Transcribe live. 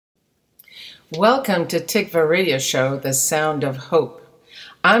Welcome to Tikvah Radio Show, The Sound of Hope.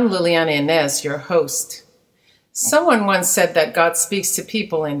 I'm Liliana Inez, your host. Someone once said that God speaks to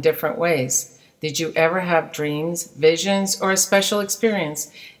people in different ways. Did you ever have dreams, visions, or a special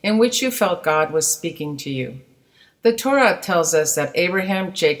experience in which you felt God was speaking to you? The Torah tells us that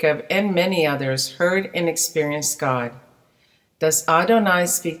Abraham, Jacob, and many others heard and experienced God. Does Adonai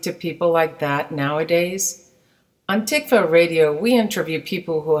speak to people like that nowadays? On Tikvah Radio, we interview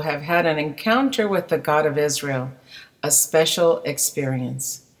people who have had an encounter with the God of Israel, a special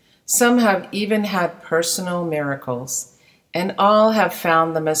experience. Some have even had personal miracles, and all have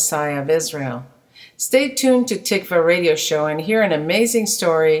found the Messiah of Israel. Stay tuned to Tikvah Radio Show and hear an amazing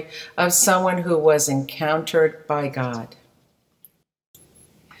story of someone who was encountered by God.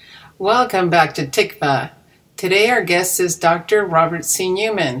 Welcome back to Tikvah. Today our guest is Dr. Robert C.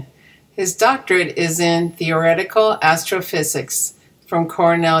 Newman. His doctorate is in theoretical astrophysics from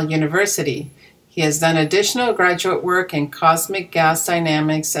Cornell University. He has done additional graduate work in cosmic gas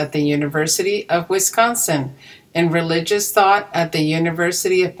dynamics at the University of Wisconsin, in religious thought at the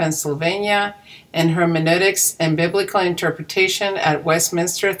University of Pennsylvania, and hermeneutics and biblical interpretation at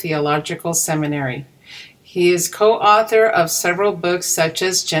Westminster Theological Seminary. He is co-author of several books such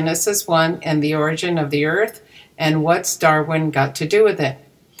as Genesis 1 and the Origin of the Earth and What's Darwin Got to Do with It,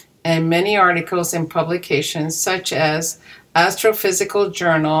 and many articles in publications such as Astrophysical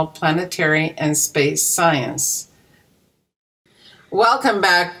Journal, Planetary and Space Science. Welcome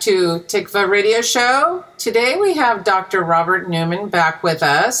back to Tikvah Radio Show. Today we have Dr. Robert Newman back with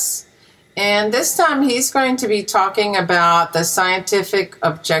us, and this time he's going to be talking about the scientific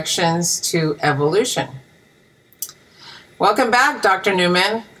objections to evolution. Welcome back, Dr.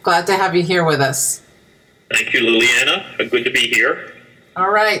 Newman. Glad to have you here with us. Thank you, Liliana. Good to be here. All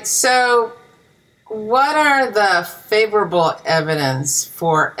right, so what are the favorable evidence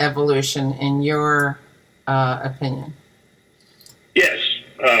for evolution in your opinion? Yes,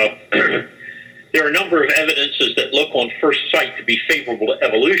 there are a number of evidences that look on first sight to be favorable to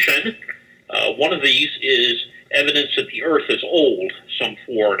evolution. One of these is evidence that the Earth is old, some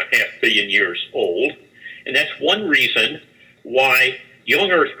 4.5 billion years old, and that's one reason why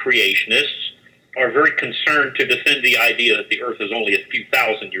young Earth creationists are very concerned to defend the idea that the Earth is only a few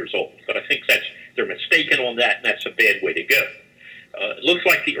thousand years old. But I think they're mistaken on that, and that's a bad way to go. It looks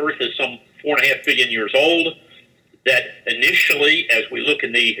like the Earth is some 4.5 billion years old, that initially, as we look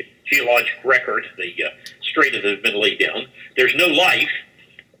in the geologic record, the strata that have been laid down, there's no life,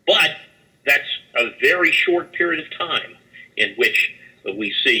 but that's a very short period of time in which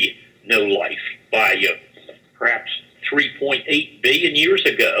we see no life. By perhaps 3.8 billion years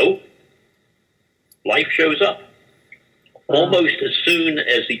ago, life shows up almost as soon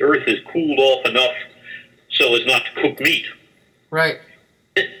as the Earth is cooled off enough so as not to cook meat. Right.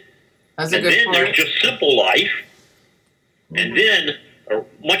 That's a good point. And then there's just simple life. And then,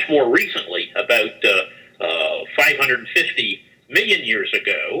 much more recently, about 550 million years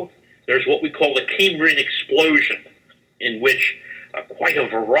ago, there's what we call the Cambrian explosion, in which quite a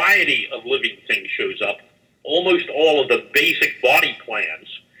variety of living things shows up. Almost all of the basic body plans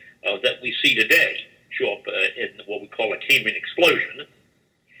that we see today show up in what we call a Cambrian explosion.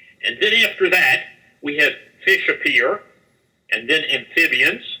 And then after that, we have fish appear, and then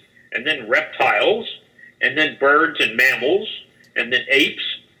amphibians, and then reptiles, and then birds and mammals, and then apes,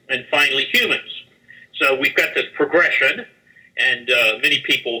 and finally humans. So we've got this progression, and many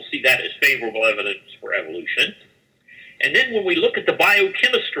people see that as favorable evidence for evolution. And then when we look at the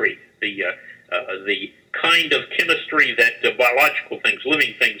biochemistry, the kind of chemistry that biological things,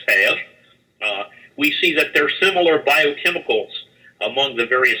 living things have, we see that there are similar biochemicals among the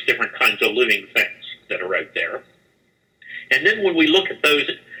various different kinds of living things that are out there. And then when we look at those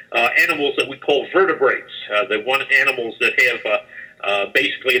animals that we call vertebrates, the animals that have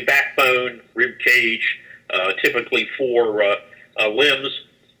basically a backbone, rib cage, typically 4 limbs,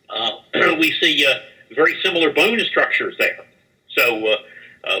 we see very similar bone structures there. So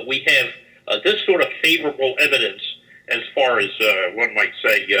we have this sort of favorable evidence as far as one might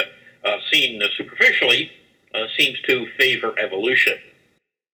say seen superficially seems to favor evolution.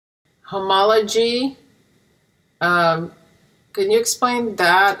 Homology, can you explain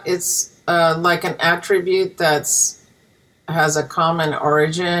that? It's like an attribute that's has a common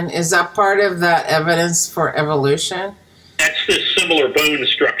origin. Is that part of that evidence for evolution? That's the similar bone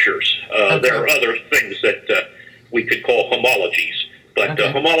structures. Okay. There are other things that we could call homologies, but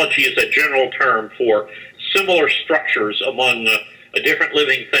okay. Homology is a general term for similar structures among different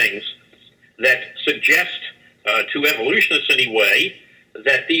living things that suggest to evolutionists anyway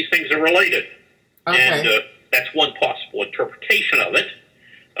that these things are related. Okay. And that's one possible interpretation of it.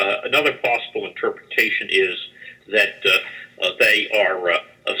 Another possible interpretation is that they are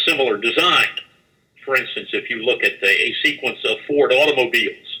of similar design. For instance, if you look at a sequence of Ford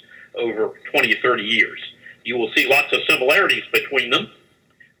automobiles over 20 or 30 years, you will see lots of similarities between them,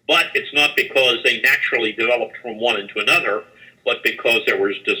 but it's not because they naturally developed from one into another, but because there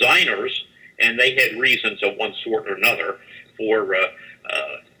was designers and they had reasons of one sort or another for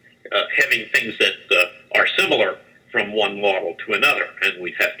having things that are similar from one model to another, and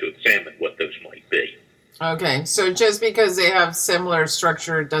we'd have to examine what those might be. Okay, so just because they have similar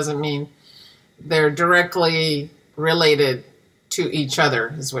structure doesn't mean they're directly related to each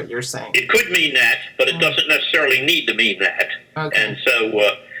other, is what you're saying. It could mean that, but it doesn't necessarily need to mean that. Okay. And so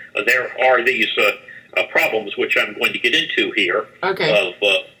there are these problems, which I'm going to get into here, okay, of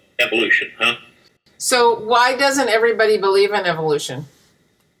evolution. So why doesn't everybody believe in evolution?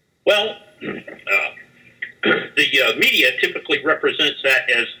 Well, the media typically represents that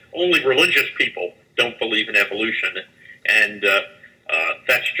as only religious people don't believe in evolution, and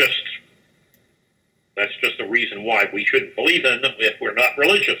that's just the reason why we shouldn't believe in them if we're not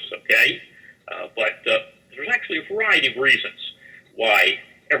religious, okay? But there's actually a variety of reasons why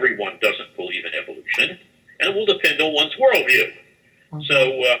everyone doesn't believe in evolution, and it will depend on one's worldview. Okay.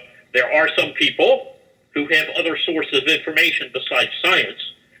 So there are some people who have other sources of information besides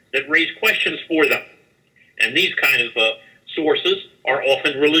science that raise questions for them. And these kind of sources are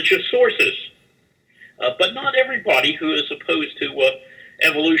often religious sources. But not everybody who is opposed to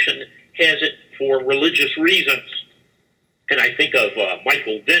evolution has it for religious reasons. And I think of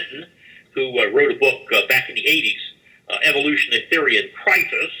Michael Denton, who wrote a book back in the 80s, Evolution, a Theory in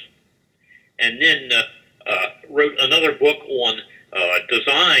Crisis, and then wrote another book on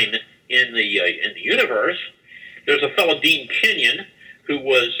design in the universe. There's a fellow, Dean Kenyon, who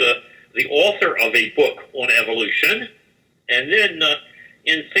was the author of a book on evolution, and then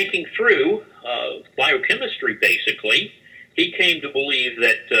in thinking through biochemistry, basically, he came to believe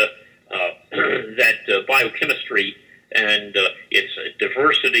that that biochemistry and its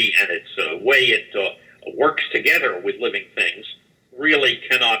diversity and its way it works together with living things really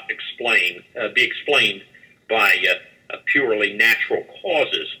cannot be explained by purely natural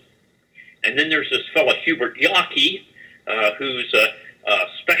causes. And then there's this fellow, Hubert Yockey, who's a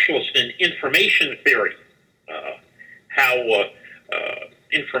specialist in information theory, how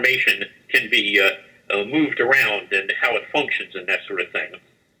information can be moved around and how it functions and that sort of thing.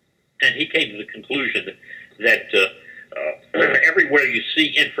 And he came to the conclusion that everywhere you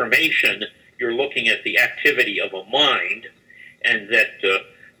see information, you're looking at the activity of a mind, and that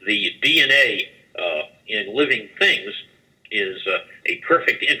the DNA in living things is a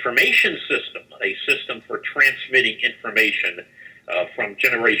perfect information system, a system for transmitting information from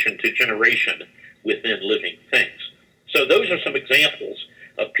generation to generation within living things. So those are some examples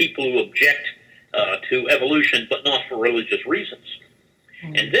of people who object to evolution, but not for religious reasons.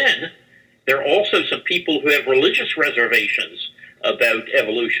 Mm-hmm. And then there are also some people who have religious reservations about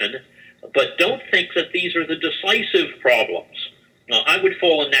evolution, but don't think that these are the decisive problems. Now, I would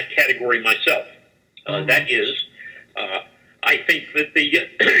fall in that category myself. Mm-hmm. That is, I think that the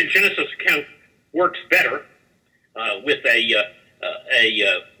Genesis account works better with a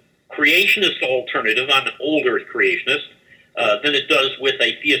creationist alternative. I'm an older creationist than it does with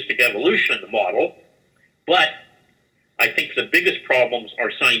a theistic evolution model. But I think the biggest problems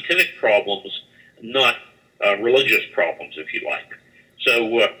are scientific problems, not religious problems, if you like.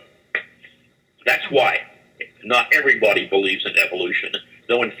 So that's why not everybody believes in evolution,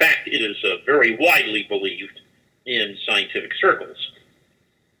 though in fact it is very widely believed in scientific circles.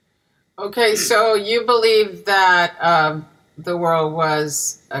 Okay, so you believe that the world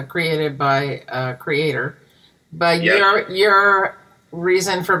was created by a creator, but yes, your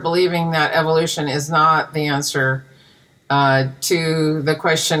reason for believing that evolution is not the answer to the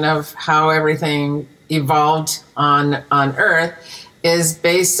question of how everything evolved on Earth is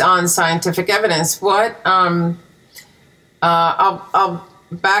based on scientific evidence. What I'll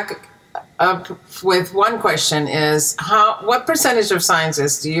back up with one question is what percentage of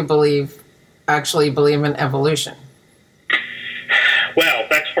scientists do you believe actually believe in evolution? Well,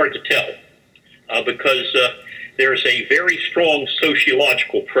 that's hard to tell because there's a very strong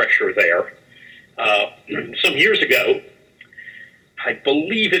sociological pressure there. Some years ago, I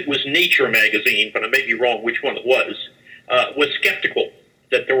believe it was Nature magazine, but I may be wrong which one it was skeptical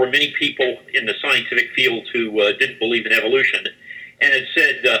that there were many people in the scientific field who didn't believe in evolution. And it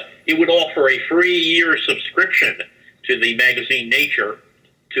said it would offer a free year subscription to the magazine Nature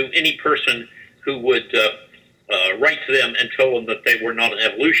to any person who would write to them and tell them that they were not an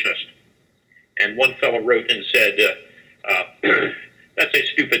evolutionist. And one fellow wrote and said, that's a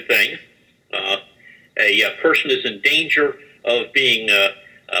stupid thing. a person is in danger of being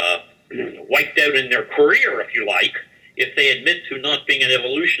wiped out in their career, if you like, if they admit to not being an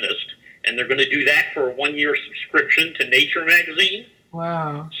evolutionist, and they're going to do that for a one-year subscription to Nature magazine.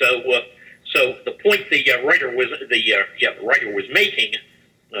 Wow. So the point the writer was making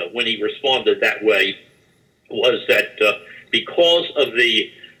when he responded that way was that because of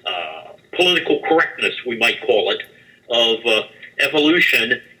the political correctness, we might call it, of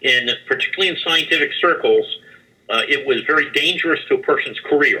evolution, particularly in scientific circles, it was very dangerous to a person's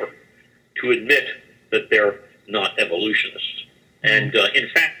career to admit that they're not evolutionists. And in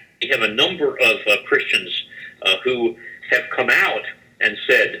fact, we have a number of Christians who have come out and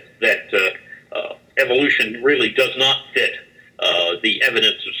said that evolution really does not fit the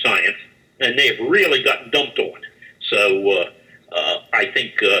evidence of science, and they have really gotten dumped on. So I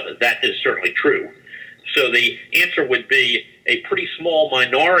think that is certainly true. So the answer would be a pretty small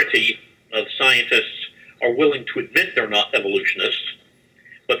minority of scientists are willing to admit they're not evolutionists,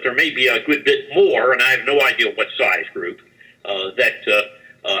 but there may be a good bit more, and I have no idea what size group, that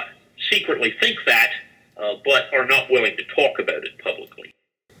secretly think that, but are not willing to talk about it publicly.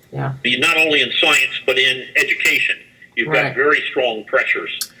 Yeah. Not only in science, but in education. You've got very strong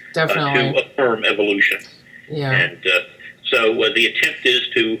pressures to affirm evolution. Yeah. And so the attempt is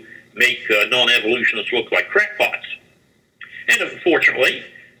to make non-evolutionists look like crackpots. And unfortunately,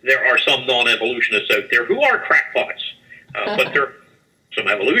 there are some non-evolutionists out there who are crackpots, but there are some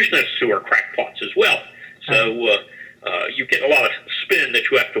evolutionists who are crackpots as well. So you get a lot of spin that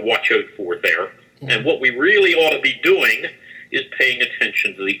you have to watch out for there. Yeah. And what we really ought to be doing is paying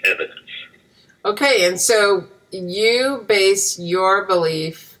attention to the evidence. Okay, and so you base your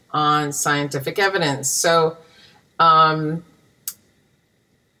belief on scientific evidence. So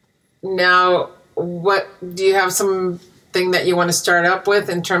now, what do you have something that you want to start up with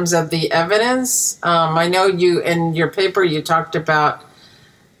in terms of the evidence? I know you, in your paper, you talked about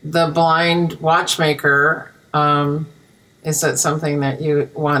the blind watchmaker. Is that something that you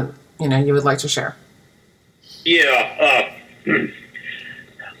want, you would like to share? Yeah.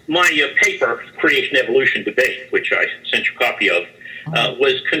 My paper, Creation Evolution Debate, which I sent you a copy of,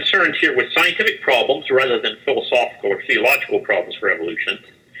 was concerned here with scientific problems rather than philosophical or theological problems for evolution.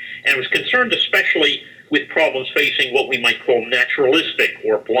 And it was concerned especially with problems facing what we might call naturalistic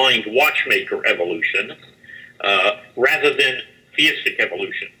or blind watchmaker evolution, rather than theistic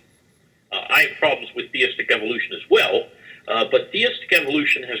evolution. I have problems with theistic evolution as well, but theistic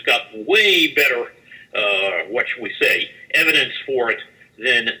evolution has got way better, what should we say, evidence for it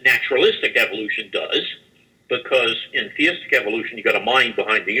than naturalistic evolution does, because in theistic evolution you got a mind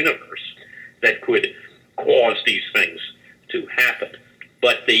behind the universe that could cause these things to happen.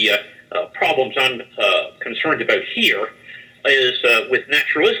 But the problems I'm concerned about here is with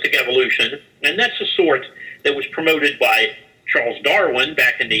naturalistic evolution, and that's the sort that was promoted by Charles Darwin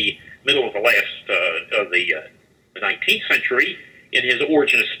back in the middle of the 19th century in his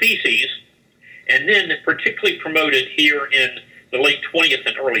Origin of Species, and then particularly promoted here in the late 20th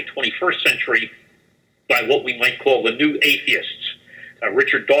and early 21st century by what we might call the new atheists.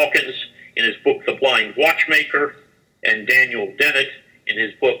 Richard Dawkins in his book The Blind Watchmaker, and Daniel Dennett in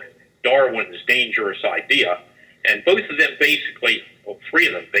his book Darwin's Dangerous Idea. And both of them basically, well, three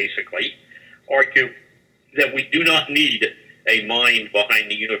of them basically, argue that we do not need a mind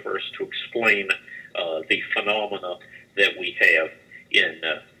behind the universe to explain the phenomena that we have in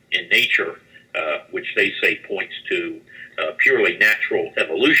nature, which they say points to purely natural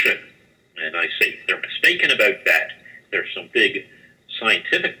evolution. And I say they're mistaken about that. There's some big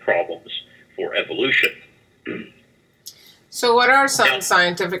scientific problems for evolution. So what are some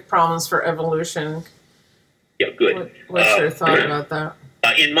scientific problems for evolution? Yeah, good. What's your thought about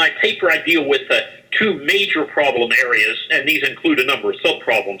that? In my paper, I deal with two major problem areas, and these include a number of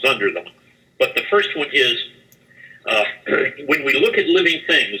sub-problems under them. But the first one is, when we look at living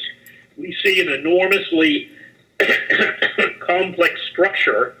things, we see an enormously complex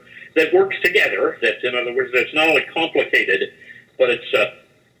structure that works together. That, in other words, that's not only complicated, but it's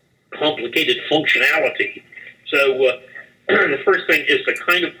complicated functionality. So the first thing is the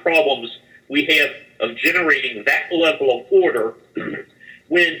kind of problems we have of generating that level of order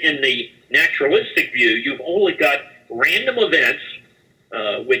when in the naturalistic view you've only got random events,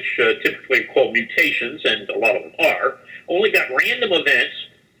 which typically are called mutations, and a lot of them are, only got random events,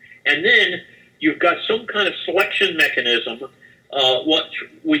 and then you've got some kind of selection mechanism, what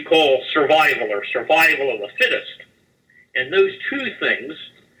we call survival or survival of the fittest. And those two things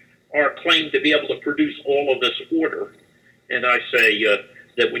are claimed to be able to produce all of this order. And I say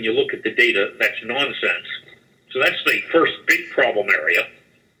that when you look at the data, that's nonsense. So that's the first big problem area.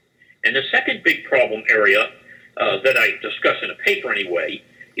 And the second big problem area that I discuss in a paper anyway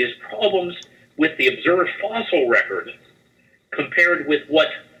is problems with the observed fossil record compared with what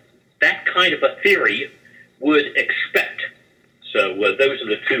that kind of a theory would expect. So those are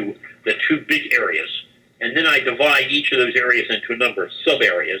the two big areas. And then I divide each of those areas into a number of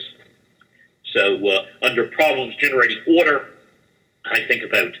sub-areas. So under problems generating order, I think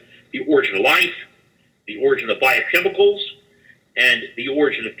about the origin of life, the origin of biochemicals, and the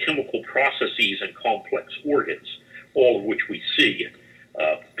origin of chemical processes and complex organs, all of which we see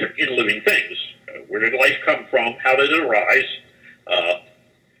in living things. Where did life come from? How did it arise?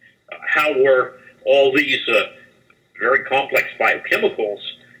 How were all these very complex biochemicals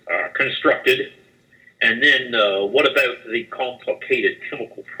constructed? And then what about the complicated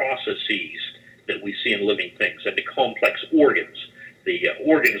chemical processes that we see in living things and the complex organs? The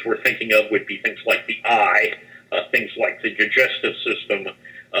organs we're thinking of would be things like the eye, things like the digestive system,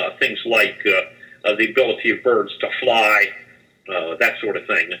 things like the ability of birds to fly, that sort of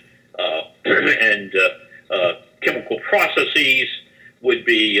thing. And chemical processes would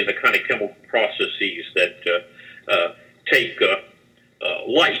be the kind of chemical processes that take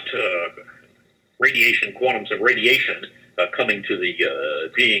light, radiation, quantums of radiation coming to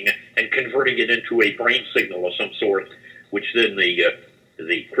the being and converting it into a brain signal of some sort, which then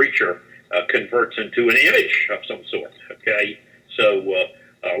the creature converts into an image of some sort. Okay, so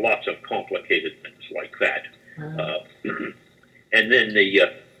lots of complicated things like that. And then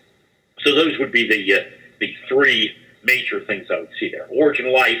so those would be the three major things I would see there: origin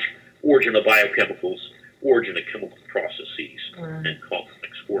of life, origin of biochemicals, origin of chemical processes, and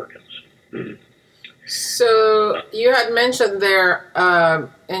complex organs. So you had mentioned there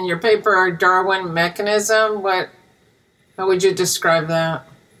in your paper Darwin mechanism. How would you describe that?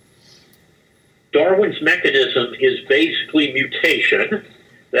 Darwin's mechanism is basically mutation,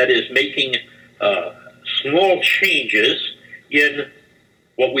 that is making small changes in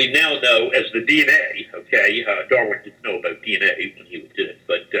what we now know as the DNA. Okay, Darwin didn't know about DNA when he did it,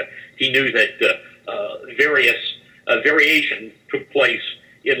 but he knew that various variation took place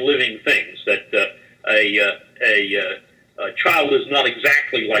in living things, that a child is not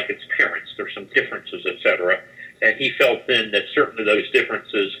exactly like its parents. There's some differences, etc. And he felt then that certain of those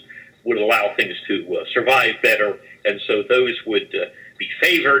differences would allow things to survive better, and so those would be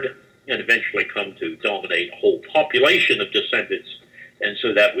favored and eventually come to dominate a whole population of descendants. And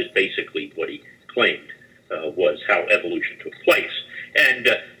so that was basically what he claimed was how evolution took place. And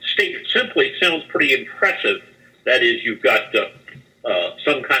stated simply, it sounds pretty impressive. That is, you've got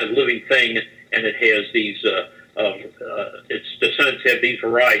some kind of living thing, and it has these, its descendants have these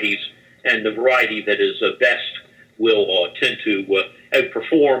varieties, and the variety that is best will tend to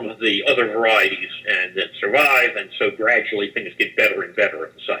outperform the other varieties and then survive, and so gradually things get better and better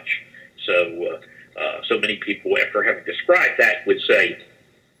and such. So, so many people, after having described that, would say,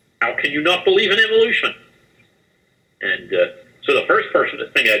 how can you not believe in evolution? And so the first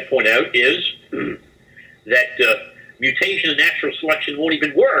thing I'd point out is that mutation and natural selection won't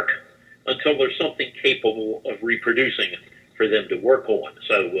even work until there's something capable of reproducing for them to work on.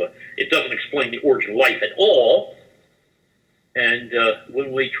 So it doesn't explain the origin of life at all. And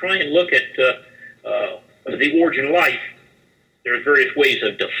when we try and look at the origin of life, there are various ways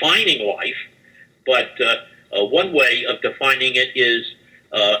of defining life, but one way of defining it is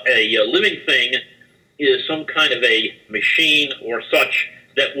a living thing is some kind of a machine or such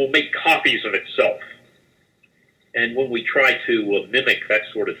that will make copies of itself. And when we try to mimic that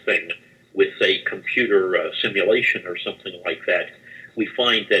sort of thing with a computer simulation or something like that, we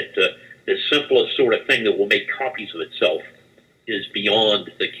find that the simplest sort of thing that will make copies of itself is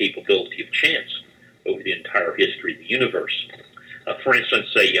beyond the capability of chance over the entire history of the universe. For instance,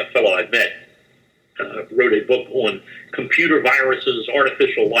 a fellow I met wrote a book on computer viruses,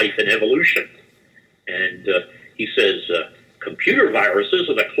 artificial life, and evolution. And he says, computer viruses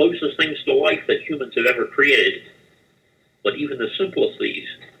are the closest things to life that humans have ever created, but even the simplest of these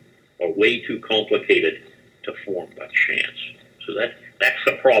are way too complicated to form by chance. So that's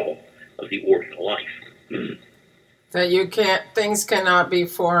the problem of the origin of life. That things cannot be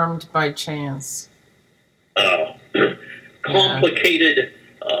formed by chance. Complicated,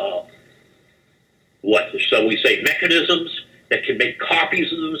 shall we say, mechanisms that can make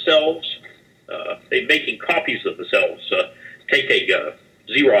copies of themselves. They're making copies of themselves. Take a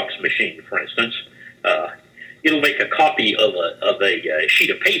Xerox machine, for instance. It'll make a copy of a sheet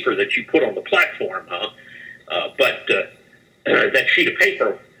of paper that you put on the platform, but that sheet of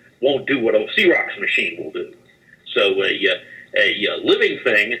paper won't do what a Xerox machine will do. So a living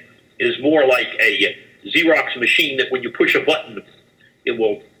thing is more like a Xerox machine that when you push a button, it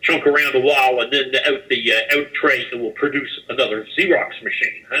will chunk around a while, and then out the out tray, it will produce another Xerox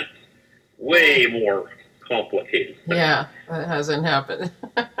machine. Huh? Way more complicated. Yeah, that hasn't happened.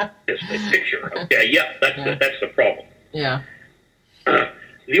 Just a picture. Okay, yeah, that's the problem. Yeah.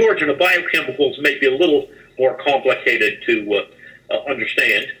 The origin of biochemicals may be a little more complicated to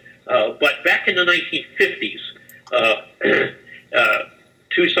understand, but back in the 1950s,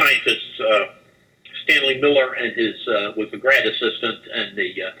 two scientists, Stanley Miller and his was the grad assistant, and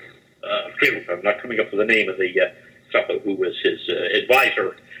I'm not coming up with the name of the fellow who was his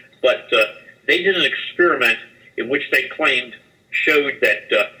advisor, but they did an experiment in which they claimed showed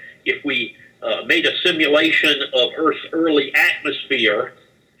that if we made a simulation of Earth's early atmosphere,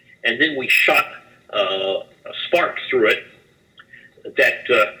 and then we shot sparks through it, that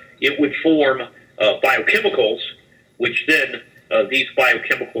it would form biochemicals, which then these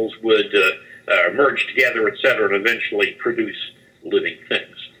biochemicals would merge together, et cetera, and eventually produce living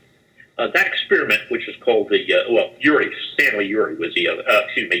things. That experiment, which is called the, Stanley Urey was the other,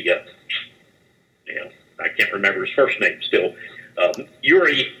 I can't remember his first name still.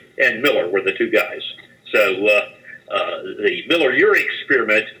 Urey and Miller were the two guys. So the Miller-Urey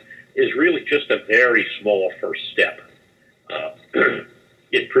experiment is really just a very small first step.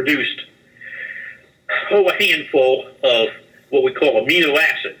 It produced a handful of what we call amino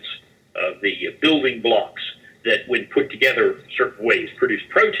acids, the building blocks that, when put together certain ways, produce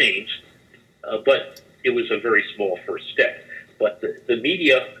proteins, but it was a very small first step. But the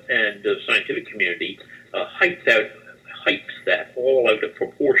media and the scientific community hyped that all out of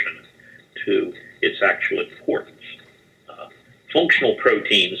proportion to its actual importance. Functional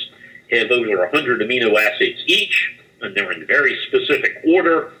proteins have over 100 amino acids each, and they're in very specific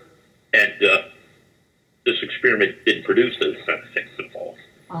order, and this experiment didn't produce those kind of things at all.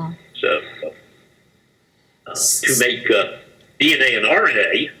 Oh. So to make DNA and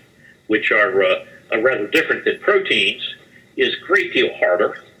RNA, which are rather different than proteins, is a great deal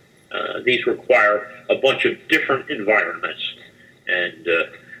harder. These require a bunch of different environments. And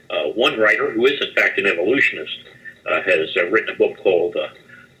one writer, who is in fact an evolutionist, has written a book called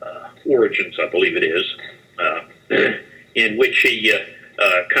Origins, I believe it is, in which he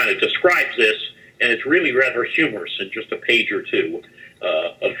kind of describes this, and it's really rather humorous in just a page or two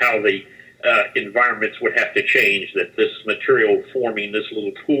of how the environments would have to change, that this material forming this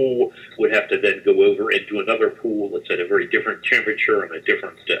little pool would have to then go over into another pool that's at a very different temperature and a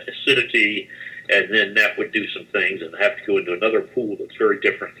different acidity, and then that would do some things and have to go into another pool that's very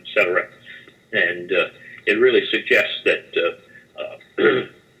different, etc. And it really suggests that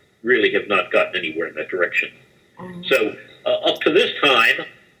really have not gotten anywhere in that direction. Mm-hmm. So up to this time,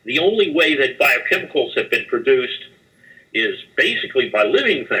 the only way that biochemicals have been produced is basically by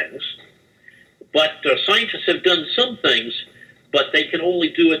living things. But scientists have done some things, but they can only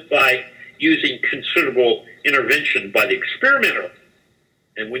do it by using considerable intervention by the experimenter.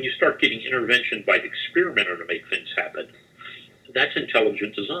 And when you start getting intervention by the experimenter to make things happen, that's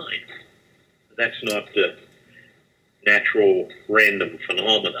intelligent design. That's not natural random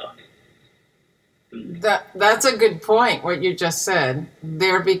phenomena. That's a good point, what you just said.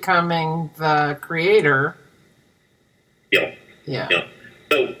 They're becoming the creator. Yeah. Yeah. Yeah.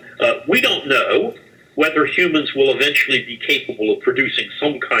 So we don't know whether humans will eventually be capable of producing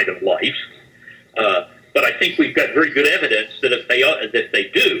some kind of life, but I think we've got very good evidence that if they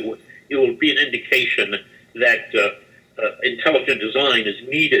do, it will be an indication that intelligent design is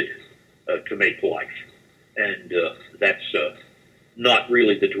needed to make life, and that's not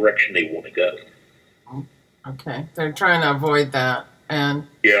really the direction they want to go. Okay, they're trying to avoid that, and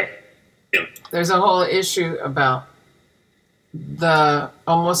yeah. There's a whole issue about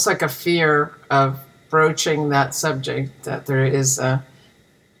almost like a fear of broaching that subject, that there is a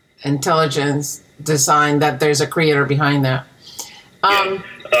intelligence design, that there's a creator behind that.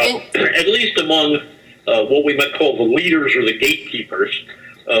 At least among what we might call the leaders or the gatekeepers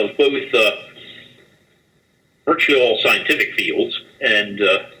of both virtually all scientific fields and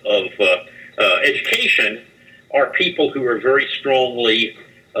of education, are people who are very strongly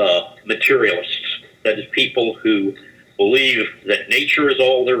materialists. That is, people who believe that nature is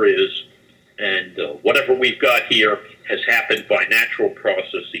all there is, and whatever we've got here has happened by natural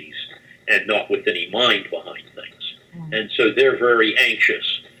processes and not with any mind behind things. And so they're very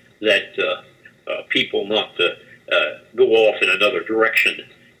anxious that people not go off in another direction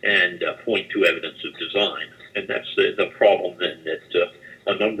and point to evidence of design. And that's the problem then that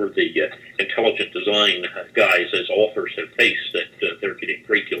a number of the intelligent design guys as authors have faced, that they're getting a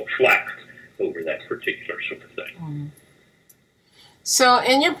great deal of flack over that particular sort of thing. So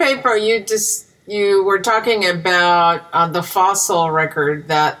in your paper, you you were talking about the fossil record,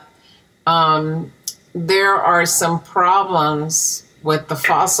 that there are some problems with the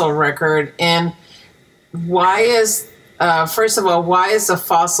fossil record. And why is, first of all, why is the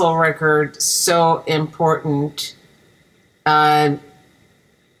fossil record so important to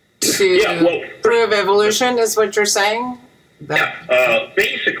prove evolution, is what you're saying?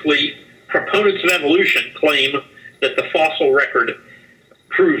 Basically, proponents of evolution claim that the fossil record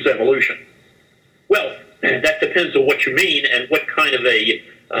proves evolution. Well, that depends on what you mean and what kind of a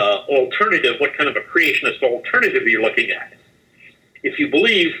alternative, what kind of a creationist alternative you're looking at. If you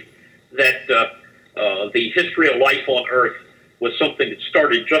believe that the history of life on Earth was something that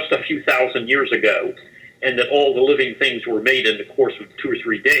started just a few thousand years ago, and that all the living things were made in the course of 2 or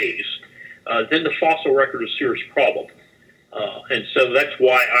 3 days, then the fossil record is a serious problem. And so that's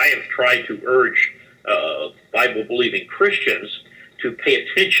why I have tried to urge Bible-believing Christians to pay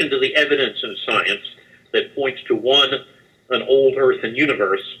attention to the evidence in science that points to, 1, an old Earth and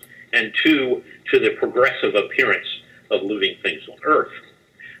universe, and 2, to the progressive appearance of living things on Earth.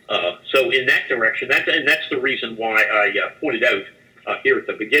 So in that direction, and that's the reason why I pointed out here at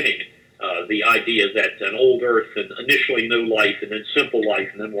the beginning the idea that an old Earth and initially no life, and then simple life,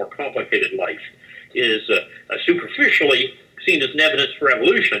 and then more complicated life is superficially seen as an evidence for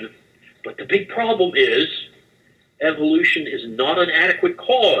evolution. But the big problem is evolution is not an adequate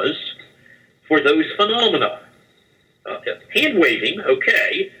cause for those phenomena. Hand-waving,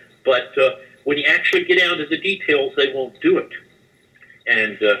 okay, but when you actually get down to the details, they won't do it.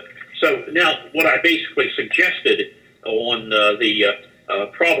 And so now what I basically suggested on the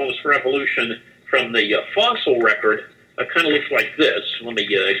problems for evolution from the fossil record kind of looks like this. Let me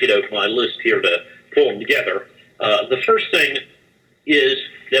get out my list here to pull them together. The first thing is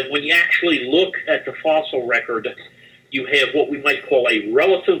that when you actually look at the fossil record, you have what we might call a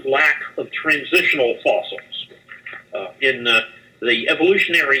relative lack of transitional fossils. In the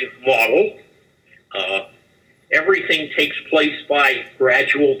evolutionary model, everything takes place by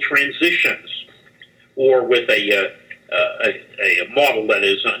gradual transitions, or with a model that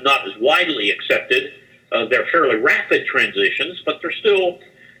is not as widely accepted. They're fairly rapid transitions, but they're still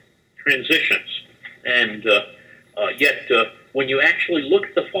transitions. And yet, when you actually look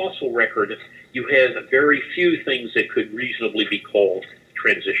at the fossil record, you have very few things that could reasonably be called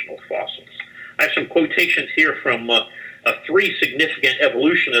transitional fossils. I have some quotations here from 3 significant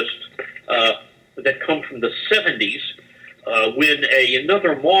evolutionists that come from the 70s, when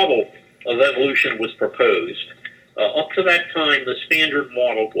another model of evolution was proposed. Up to that time, the standard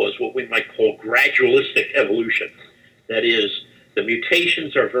model was what we might call gradualistic evolution. That is, the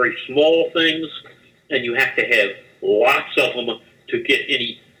mutations are very small things, and you have to have lots of them to get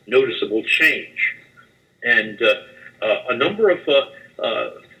any noticeable change. And a number of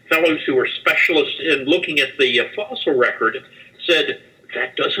fellows who are specialists in looking at the fossil record said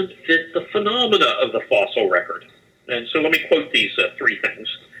that doesn't fit the phenomena of the fossil record. And so let me quote these 3 things.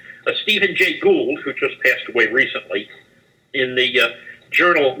 Stephen Jay Gould, who just passed away recently, in the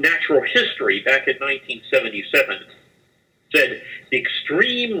journal Natural History back in 1977, said the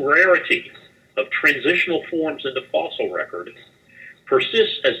extreme rarity of transitional forms in the fossil record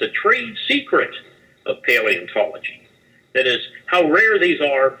persists as the trade secret of paleontology. That is, how rare these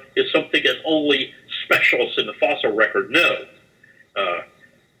are is something that only specialists in the fossil record know.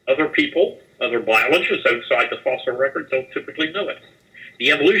 Other people, other biologists outside the fossil record don't typically know it.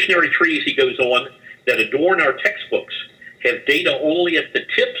 The evolutionary trees, he goes on, that adorn our textbooks have data only at the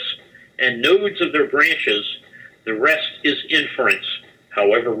tips and nodes of their branches. The rest is inference,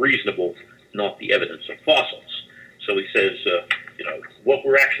 however reasonable, not the evidence of fossils. So he says, what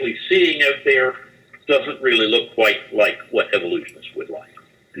we're actually seeing out there doesn't really look quite like what evolutionists would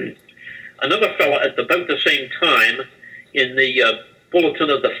like. Another fellow at about the same time, in the Bulletin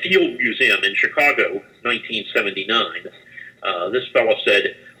of the Field Museum in Chicago, 1979, this fellow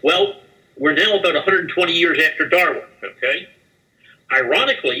said, well, we're now about 120 years after Darwin, okay?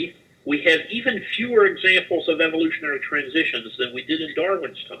 Ironically, we have even fewer examples of evolutionary transitions than we did in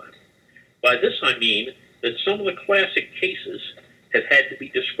Darwin's time. By this I mean that some of the classic cases have had to be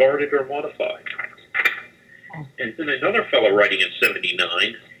discarded or modified. And then another fellow writing in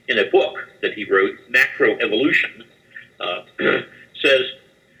 79, in a book that he wrote, Macroevolution, says,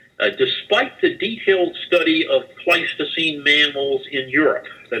 despite the detailed study of Pleistocene mammals in Europe,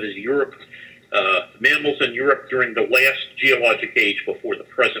 that is Europe, mammals in Europe during the last geologic age before the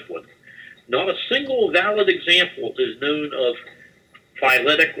present one, not a single valid example is known of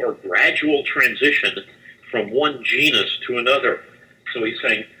phyletic or gradual transition from one genus to another. So he's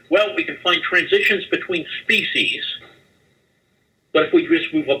saying, well, we can find transitions between species, But if we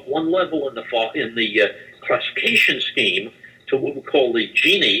just move up one level in the classification scheme to what we call the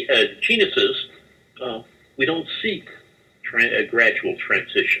genuses, we don't see gradual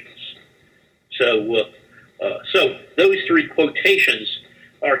transitions. So those three quotations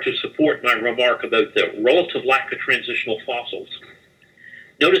are to support my remark about the relative lack of transitional fossils.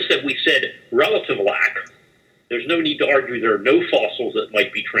 Notice that we said relative lack. There's no need to argue there are no fossils that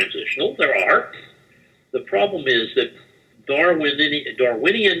might be transitional. There are. The problem is that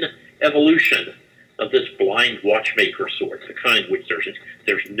Darwinian evolution of this blind watchmaker sort, the kind which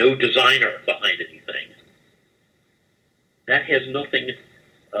there's no designer behind anything, that has nothing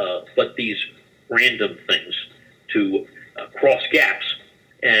but these random things to cross gaps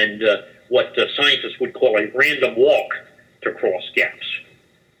and what scientists would call a random walk to cross gaps.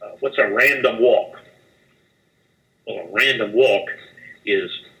 What's a random walk? Well, a random walk is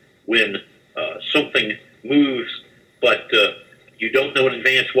when something moves, but you don't know in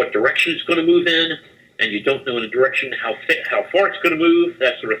advance what direction it's going to move in, and you don't know in a direction how far it's going to move,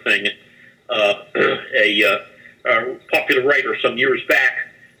 that sort of thing. A popular writer some years back,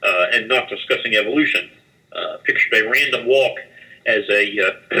 and not discussing evolution, pictured a random walk as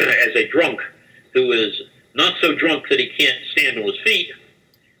a drunk who is not so drunk that he can't stand on his feet,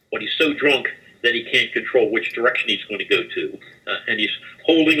 but he's so drunk that he can't control which direction he's going to go to. And he's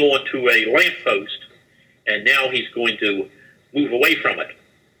holding on to a lamppost, and now he's going to move away from it.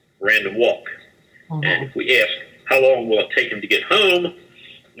 Random walk. Uh-huh. And if we ask, how long will it take him to get home?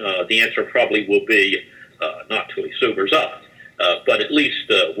 The answer probably will be not till he sobers up. But at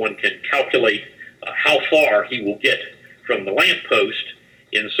least one can calculate how far he will get from the lamppost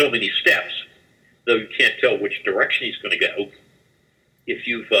in so many steps, though you can't tell which direction he's going to go.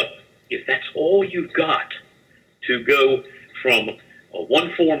 If that's all you've got to go from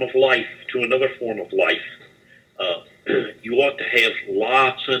one form of life to another form of life, you ought to have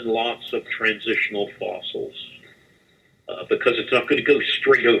lots and lots of transitional fossils because it's not going to go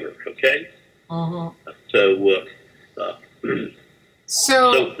straight over, okay? Uh-huh. So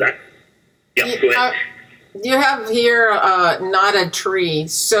that, yeah, go ahead. You have here not a tree,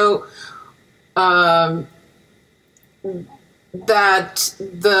 so that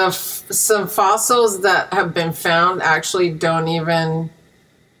some fossils that have been found actually don't even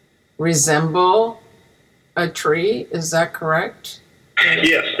resemble a tree. Is that correct?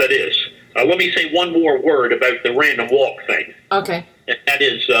 Yes, that is. Let me say one more word about the random walk thing. Okay. And that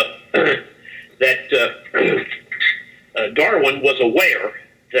is that Darwin was aware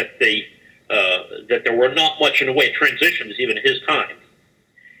that that there were not much in the way of transitions even in his time,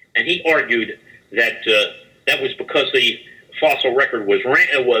 and he argued that that was because the fossil record was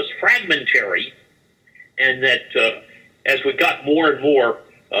fragmentary, and that as we got more and more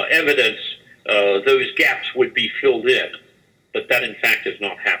evidence, those gaps would be filled in. But that, in fact, has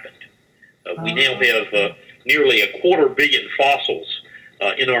not happened. We now have nearly 250 million fossils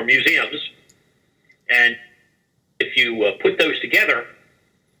in our museums, and if you put those together,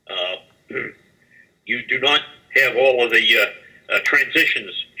 you do not have all of the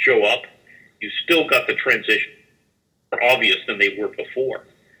transitions show up. You've still got the transition more obvious than they were before.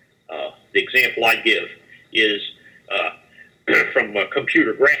 The example I give is from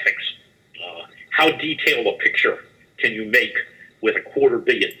computer graphics. How detailed a picture can you make with 250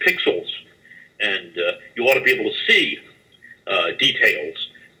 million pixels? And you ought to be able to see details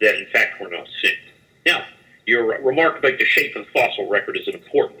that, in fact, we're not seeing. Now, your remark about the shape of the fossil record is an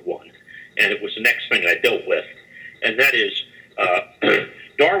important one, and it was the next thing I dealt with, and that is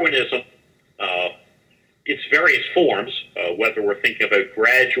Darwinism, its various forms, whether we're thinking about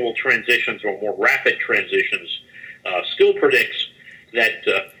gradual transitions or more rapid transitions, still predicts that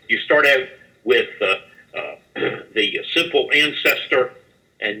you start out with the simple ancestor,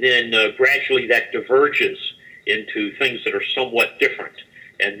 and then gradually that diverges into things that are somewhat different,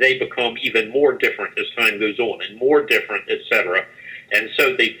 and they become even more different as time goes on, and more different, etc. And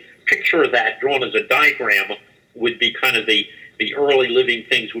so the picture of that drawn as a diagram would be kind of the early living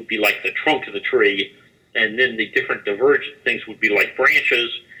things would be like the trunk of the tree, and then the different divergent things would be like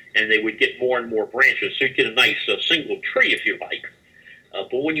branches, and they would get more and more branches. So you get a nice single tree, if you like.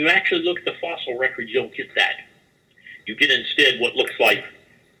 But when you actually look at the fossil record, you don't get that. You get instead what looks like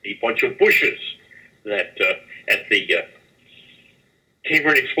a bunch of bushes that at the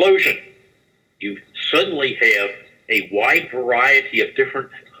Cambrian explosion, you suddenly have a wide variety of different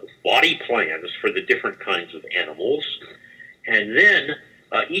body plans for the different kinds of animals. And then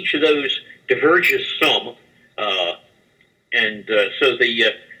each of those diverges some, and so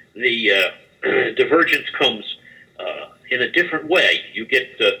the divergence comes in a different way. You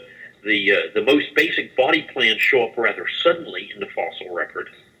get the most basic body plans show up rather suddenly in the fossil record,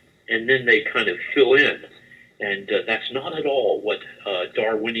 and then they kind of fill in. And that's not at all what a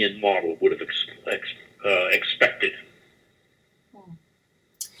Darwinian model would have expected.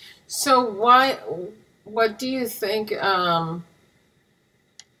 So what do you think,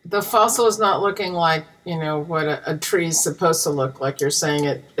 the fossil is not looking like, what a tree is supposed to look like? You're saying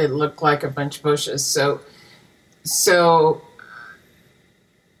it looked like a bunch of bushes. So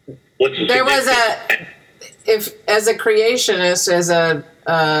there was as a creationist, as a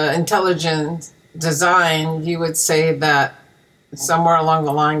intelligent design, you would say that somewhere along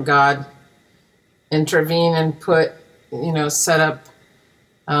the line God intervened and put, set up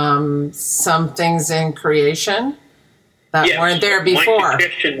some things in creation that weren't there before. My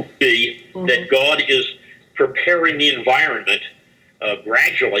suggestion would be that God is preparing the environment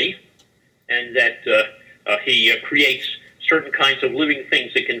gradually, and that he creates certain kinds of living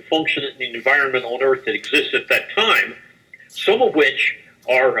things that can function in the environment on Earth that exists at that time, some of which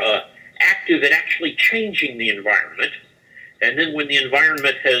are active at actually changing the environment. And then when the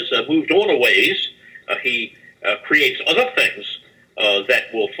environment has moved on a ways, he creates other things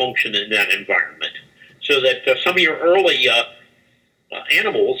that will function in that environment. So that some of your early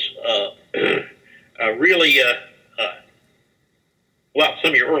animals really,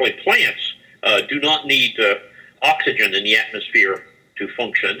 some of your early plants do not need oxygen in the atmosphere to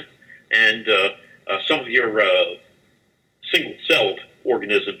function. And some of your single-celled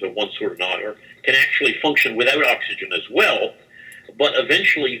organisms of one sort or another can actually function without oxygen as well, but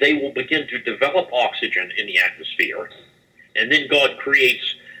eventually they will begin to develop oxygen in the atmosphere, and then God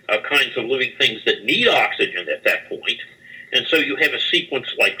creates kinds of living things that need oxygen at that point, and so you have a sequence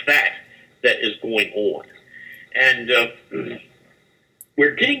like that is going on. And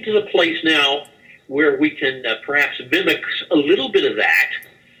we're getting to the place now where we can perhaps mimic a little bit of that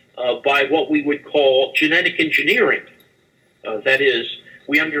by what we would call genetic engineering. That is,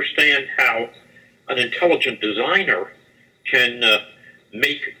 we understand how an intelligent designer can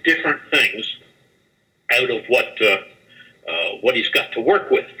make different things out of what he's got to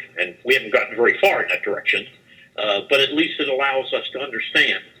work with. And we haven't gotten very far in that direction, but at least it allows us to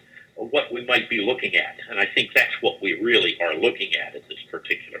understand what we might be looking at. And I think that's what we really are looking at this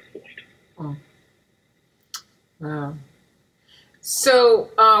particular point. Wow. So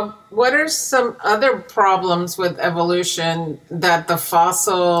what are some other problems with evolution that the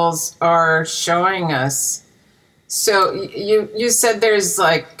fossils are showing us? So you said there's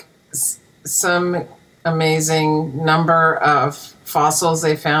like some amazing number of fossils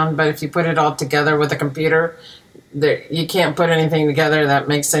they found, but if you put it all together with a computer, you can't put anything together that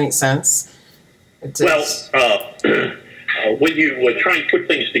makes any sense. When you try and put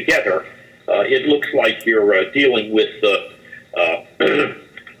things together, it looks like you're dealing with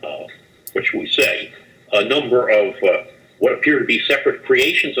what should we say, a number of what appear to be separate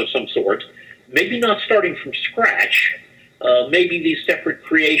creations of some sort, maybe not starting from scratch. Maybe these separate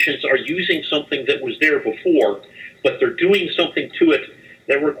creations are using something that was there before, but they're doing something to it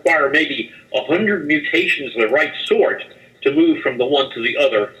that require maybe 100 mutations of the right sort to move from the one to the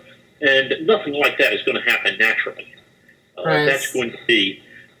other, and nothing like that is going to happen naturally. Right. That's going to be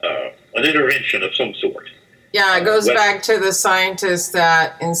an intervention of some sort. Yeah, it goes back to the scientists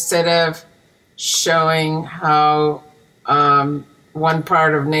that instead of showing how one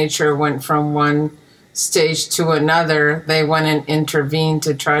part of nature went from one stage to another, they went and intervened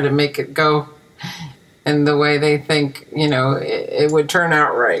to try to make it go in the way they think, it would turn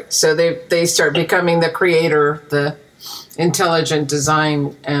out right. So they start becoming the creator, the intelligent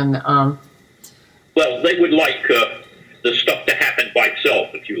design, and well, they would like the stuff to happen by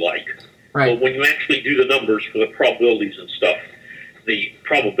itself, if you like. Right. But when you actually do the numbers for the probabilities and stuff, the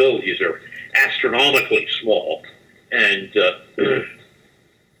probabilities are astronomically small. And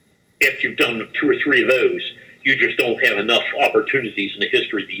if you've done 2 or 3 of those, you just don't have enough opportunities in the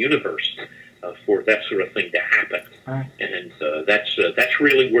history of the universe for that sort of thing to happen. Right. And that's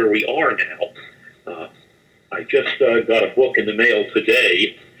really where we are now. I just got a book in the mail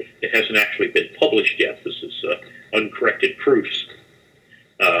today. It hasn't actually been published yet. This is Uncorrected Proofs.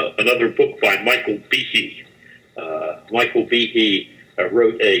 Another book by Michael Behe. Michael Behe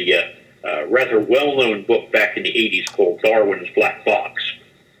wrote a rather well-known book back in the 80s called Darwin's Black Box.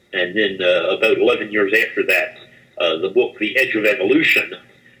 And then about 11 years after that, the book The Edge of Evolution,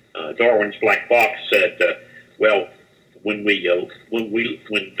 Darwin's Black Box said, when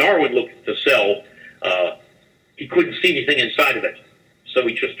Darwin looked at the cell, he couldn't see anything inside of it. So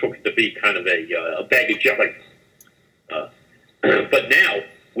he just took it to be kind of a bag of jelly. But now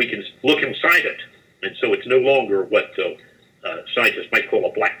we can look inside it, and so it's no longer what scientists might call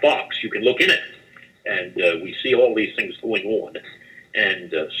a black box. you can look in it, and we see all these things going on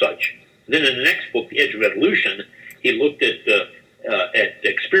and such. Then in the next book, The Edge of Evolution, he looked at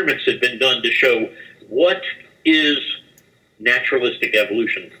experiments that had been done to show what is naturalistic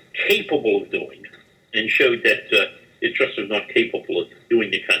evolution capable of doing, and showed that it just is not capable of doing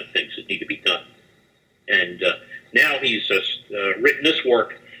the kind of things that need to be done. And now he's written this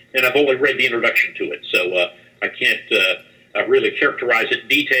work, and I've only read the introduction to it, so I can't really characterize it in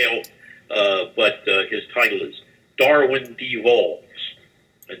detail, but his title is Darwin Devolves.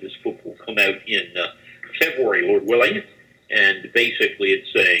 And this book will come out in February, Lord willing, and basically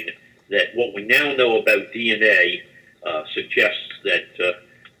it's saying that what we now know about DNA suggests that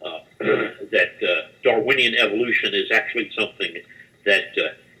Darwinian evolution is actually something that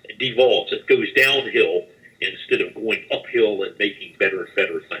devolves. It goes downhill instead of going uphill and making better and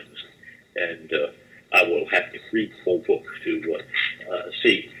better things. And I will have to read the full book to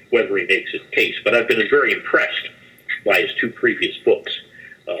see whether he makes his case. But I've been very impressed by his two previous books,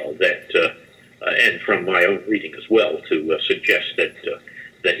 and from my own reading as well, to suggest that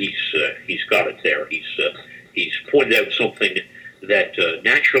he's got it there. He's pointed out something that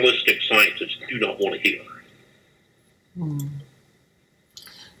naturalistic scientists do not want to hear.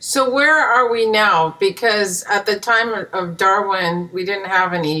 So where are we now? Because at the time of Darwin, we didn't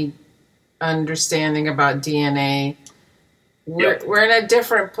have any understanding about DNA. We're in a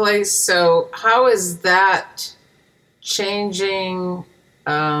different place. So how is that changing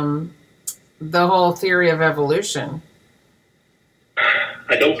the whole theory of evolution?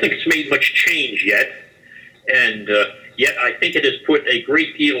 I don't think it's made much change yet, and yet I think it has put a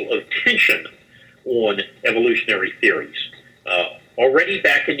great deal of tension on evolutionary theories. Already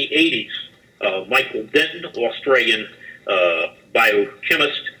back in the 80s, Michael Denton, Australian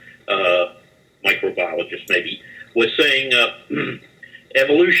biochemist, microbiologist maybe, was saying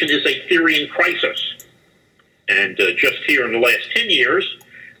evolution is a theory in crisis. And just here in the last 10 years,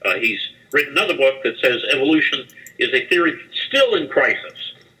 he's written another book that says evolution is a theory still in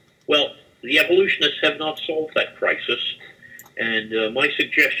crisis. Well, the evolutionists have not solved that crisis, and my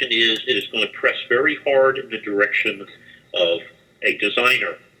suggestion is it is going to press very hard in the direction of a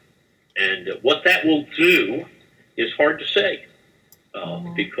designer. And what that will do is hard to say,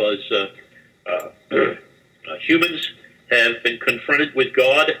 because humans have been confronted with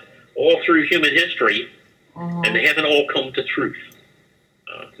God all through human history, and they haven't all come to truth.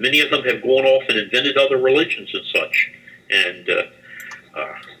 Many of them have gone off and invented other religions and such, and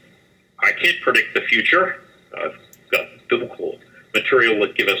I can't predict the future. I've got biblical material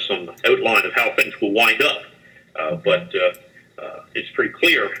that give us some outline of how things will wind up, but it's pretty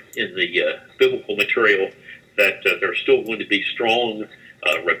clear in the biblical material that there's still going to be strong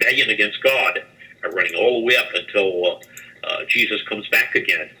rebellion against God, running all the way up until Jesus comes back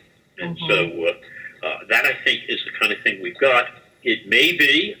again. And so that, I think, is the kind of thing we've got. It may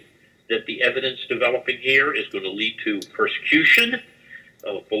be that the evidence developing here is going to lead to persecution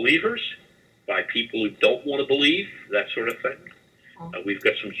of believers by people who don't want to believe, that sort of thing. We've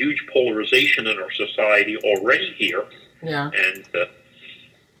got some huge polarization in our society already here, and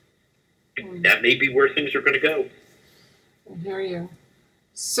that may be where things are going to go. I hear you.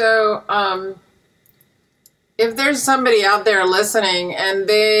 So, if there's somebody out there listening and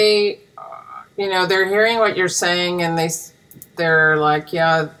they, they're hearing what you're saying and they're like,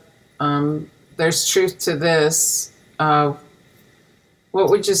 there's truth to this, what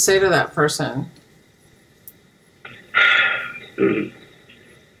would you say to that person?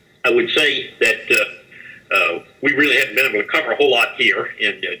 I would say that we really haven't been able to cover a whole lot here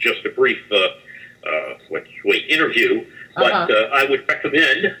in just a brief interview, but I would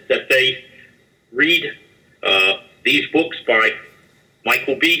recommend that they read these books by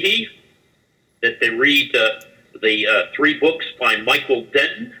Michael Behe, that they read the 3 books by Michael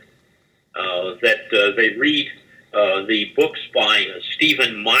Denton, that they read the books by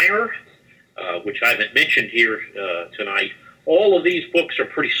Stephen Meyer, which I haven't mentioned here tonight. All of these books are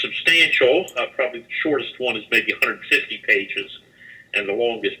pretty substantial. Probably the shortest one is maybe 150 pages, and the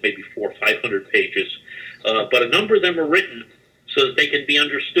longest maybe 400 or 500 pages. But a number of them are written so that they can be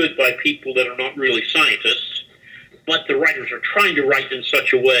understood by people that are not really scientists, but the writers are trying to write in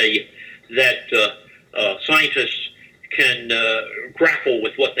such a way that scientists can grapple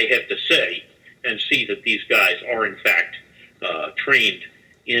with what they have to say and see that these guys are, in fact, trained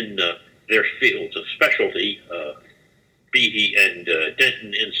in their fields of specialty, Behe and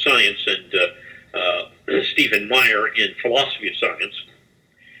Denton in science, and Stephen Meyer in philosophy of science,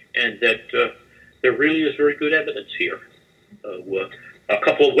 and that there really is very good evidence here. A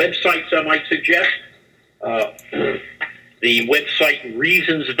couple of websites I might suggest. the website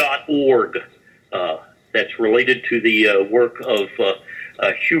reasons.org, that's related to the work of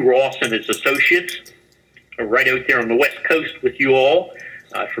Hugh Ross and his associates, right out there on the West Coast with you all.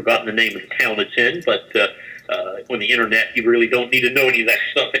 I've forgotten the name of the town it's in, but on the internet, you really don't need to know any of that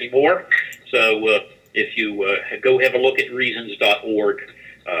stuff anymore. So if you go have a look at reasons.org,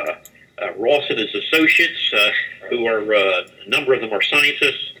 Ross and his associates, who are, a number of them are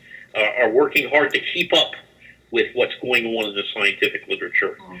scientists, are working hard to keep up with what's going on in the scientific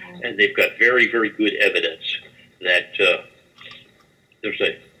literature. And they've got very, very good evidence that there's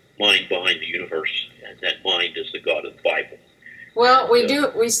a mind behind the universe, and that mind is the God of the Bible. Well,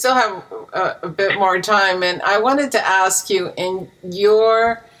 we still have a bit more time, and I wanted to ask you, in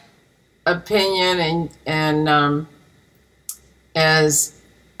your opinion, and as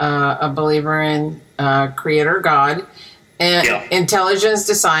a believer in Creator God and intelligence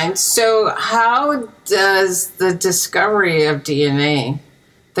design, so how does the discovery of DNA,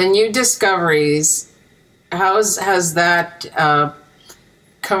 the new discoveries, has that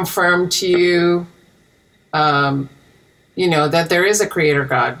confirmed to you, that there is a Creator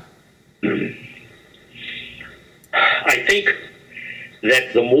God? I think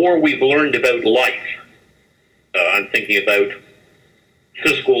that the more we've learned about life, I'm thinking about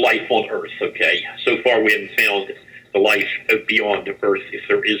physical life on Earth, okay? So far we haven't found the life out beyond Earth, if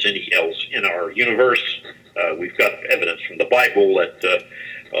there is any else in our universe. We've got evidence from the Bible that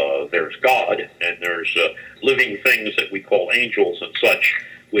there's God, and there's living things that we call angels and such,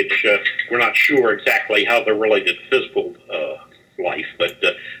 which we're not sure exactly how they're related to physical life, but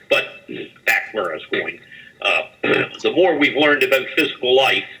back where I was going. The more we've learned about physical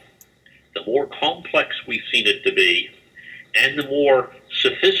life, the more complex we've seen it to be, and the more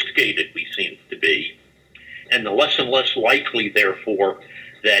sophisticated we've seen it to be, and the less and less likely, therefore,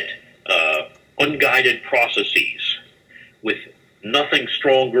 that unguided processes with nothing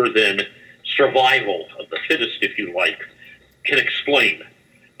stronger than survival of the fittest, if you like, can explain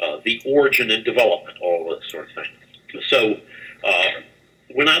the origin and development, all this sort of thing. So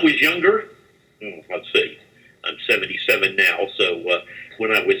when I was younger, let's see, I'm 77 now, so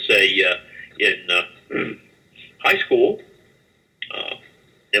when I was, say, in high school,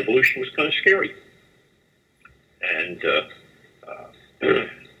 evolution was kind of scary. And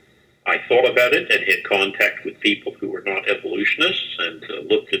I thought about it and had contact with people who were not evolutionists and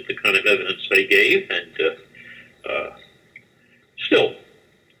looked at the kind of evidence they gave, and still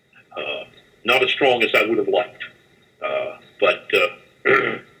not as strong as I would have liked. But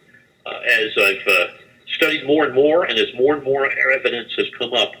as I've studied more and more, and as more and more evidence has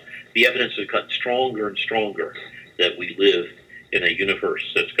come up, the evidence has gotten stronger and stronger that we live in a universe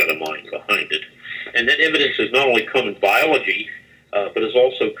that's got a mind behind it. And that evidence has not only come in biology, but has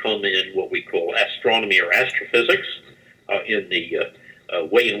also come in what we call astronomy or astrophysics, in the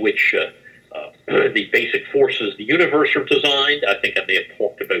way in which the basic forces of the universe are designed. I think I may have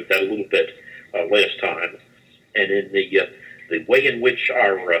talked about that a little bit last time. And in the way in which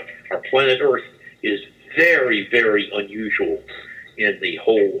our planet Earth is very, very unusual in the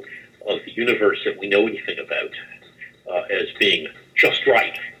whole of the universe that we know anything about, as being just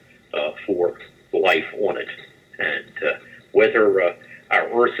right for life on it. And whether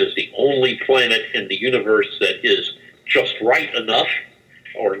our Earth is the only planet in the universe that is just right enough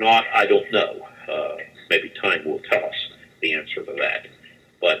or not, I don't know. Maybe time will tell us the answer to that.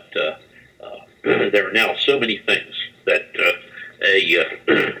 But there are now so many things that a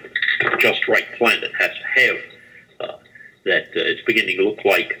just right planet has to have that it's beginning to look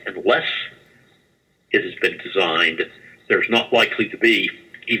like, unless it has been designed, there's not likely to be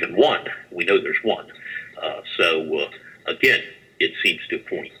even one. We know there's one. So again, it seems to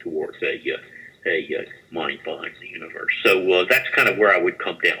point towards a mind behind the universe. So that's kind of where I would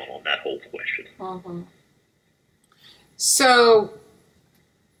come down on that whole question. Mm-hmm. So,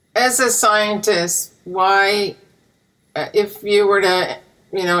 as a scientist, why, if you were to,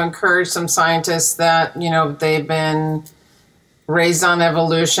 encourage some scientists that, they've been raised on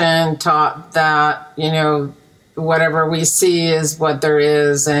evolution, taught that, whatever we see is what there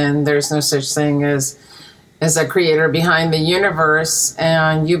is, and there's no such thing as a creator behind the universe,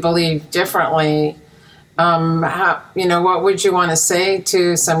 and you believe differently, what would you want to say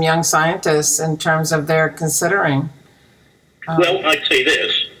to some young scientists in terms of their considering? Well, I'd say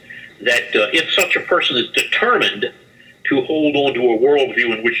this, that if such a person is determined to hold on to a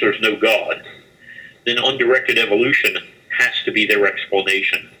worldview in which there's no God, then undirected evolution has to be their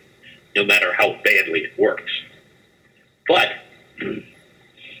explanation, no matter how badly it works. But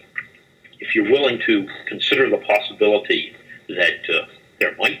if you're willing to consider the possibility that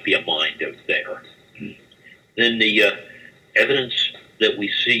there might be a mind out there, then the evidence that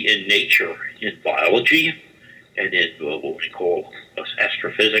we see in nature, in biology, and in what we call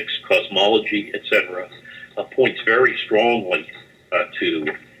astrophysics, cosmology, etc., points very strongly to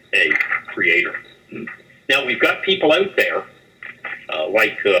a creator. Now, we've got people out there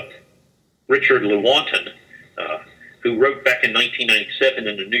like Richard Lewontin, who wrote back in 1997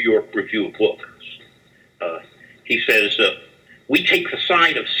 in the New York Review of Books. He says, we take the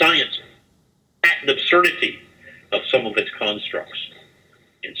side of science at the absurdity of some of its constructs.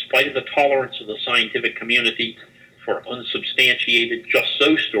 In spite of the tolerance of the scientific community for unsubstantiated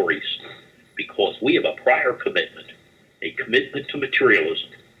just-so stories, because we have a prior commitment, a commitment to materialism.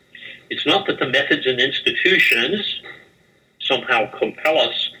 It's not that the methods and institutions somehow compel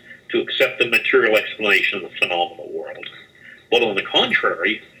us to accept the material explanation of the phenomenal world, but on the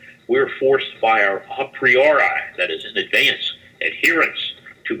contrary, we're forced by our a priori, that is in advance, adherence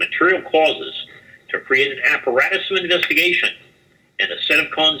to material causes to create an apparatus of investigation and a set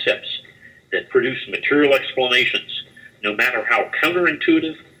of concepts that produce material explanations, no matter how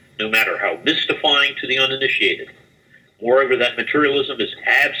counterintuitive, no matter how mystifying to the uninitiated. Moreover, that materialism is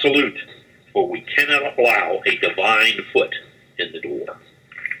absolute, for we cannot allow a divine foot in the door.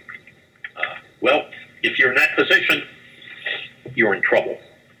 Well, if you're in that position, you're in trouble.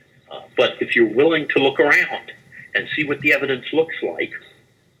 But if you're willing to look around and see what the evidence looks like,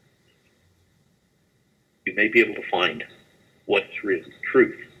 you may be able to find what's really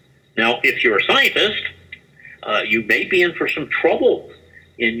truth. Now, if you're a scientist, you may be in for some trouble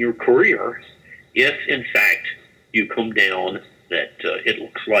in your career if, in fact, you come down that it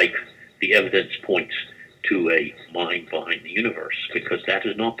looks like the evidence points to a mind behind the universe, because that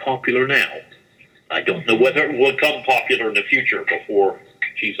is not popular now. I don't know whether it will become popular in the future before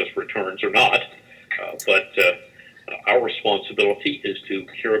Jesus returns or not, but our responsibility is to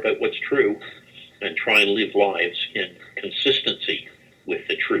care about what's true and try and live lives in consistency with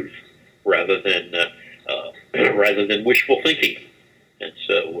the truth, rather than wishful thinking. And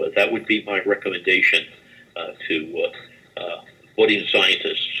so that would be my recommendation to budding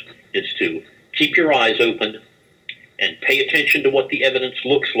scientists, is to keep your eyes open and pay attention to what the evidence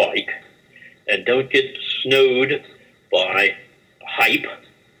looks like, and don't get snowed by hype,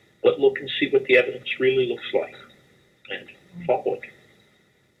 but look and see what the evidence really looks like and follow it.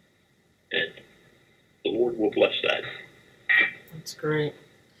 And the Lord will bless that. That's great.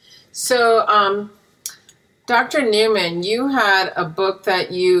 So, Dr. Newman, you had a book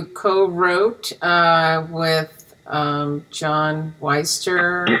that you co-wrote with John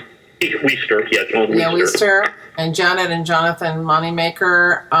Weister. Weister, yeah, John Weister. Yeah, Weister. And Janet and Jonathan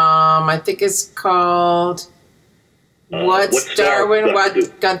Moneymaker. I think it's called What's Darwin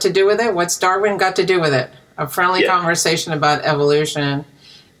Got to Do with It? What's Darwin Got to Do with It? A friendly conversation about evolution.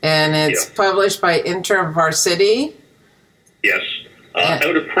 And it's published by InterVarsity. Yes.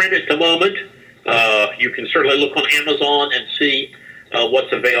 Out of print at the moment. You can certainly look on Amazon and see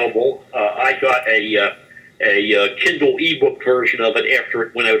what's available. I got a Kindle ebook version of it after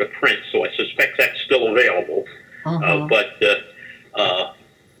it went out of print, so I suspect that's still available. But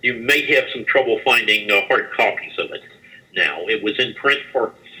you may have some trouble finding hard copies of it now. It was in print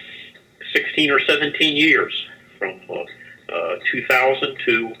for 16 or 17 years, from 2000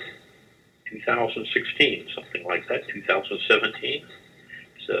 to 2016, something like that, 2017.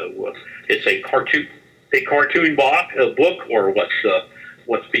 So it's a cartoon book, or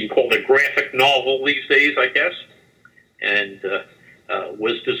what's being called a graphic novel these days, I guess, and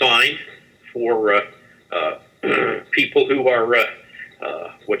was designed for people who are,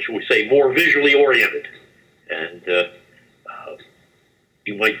 what should we say, more visually oriented, and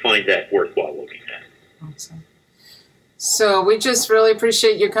you might find that worthwhile looking at. Awesome. So we just really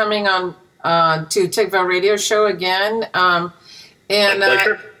appreciate you coming on to Tikvah Radio Show again. And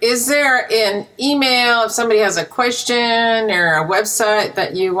is there an email if somebody has a question, or a website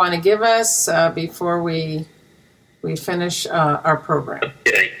that you want to give us before we finish our program?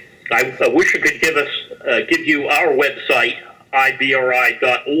 Okay. I wish I could give you our website,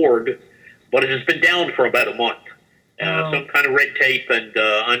 ibri.org, but it has been down for about a month. Some kind of red tape, and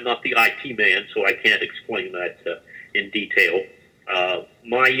I'm not the IT man, so I can't explain that in detail.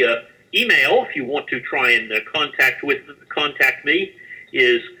 My email, if you want to try and contact me,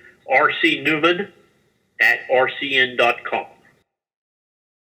 is rcnewman@rcn.com.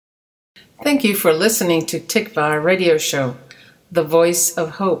 Thank you for listening to Tikvah Radio Show, the voice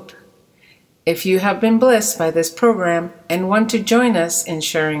of hope. If you have been blessed by this program and want to join us in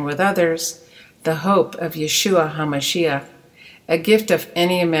sharing with others the hope of Yeshua HaMashiach, a gift of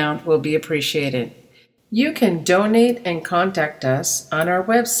any amount will be appreciated. You can donate and contact us on our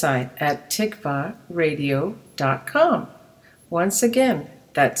website at tikvahradio.com. Once again,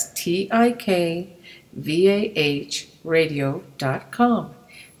 that's tikvahradio.com.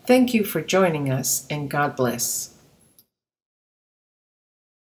 Thank you for joining us, and God bless.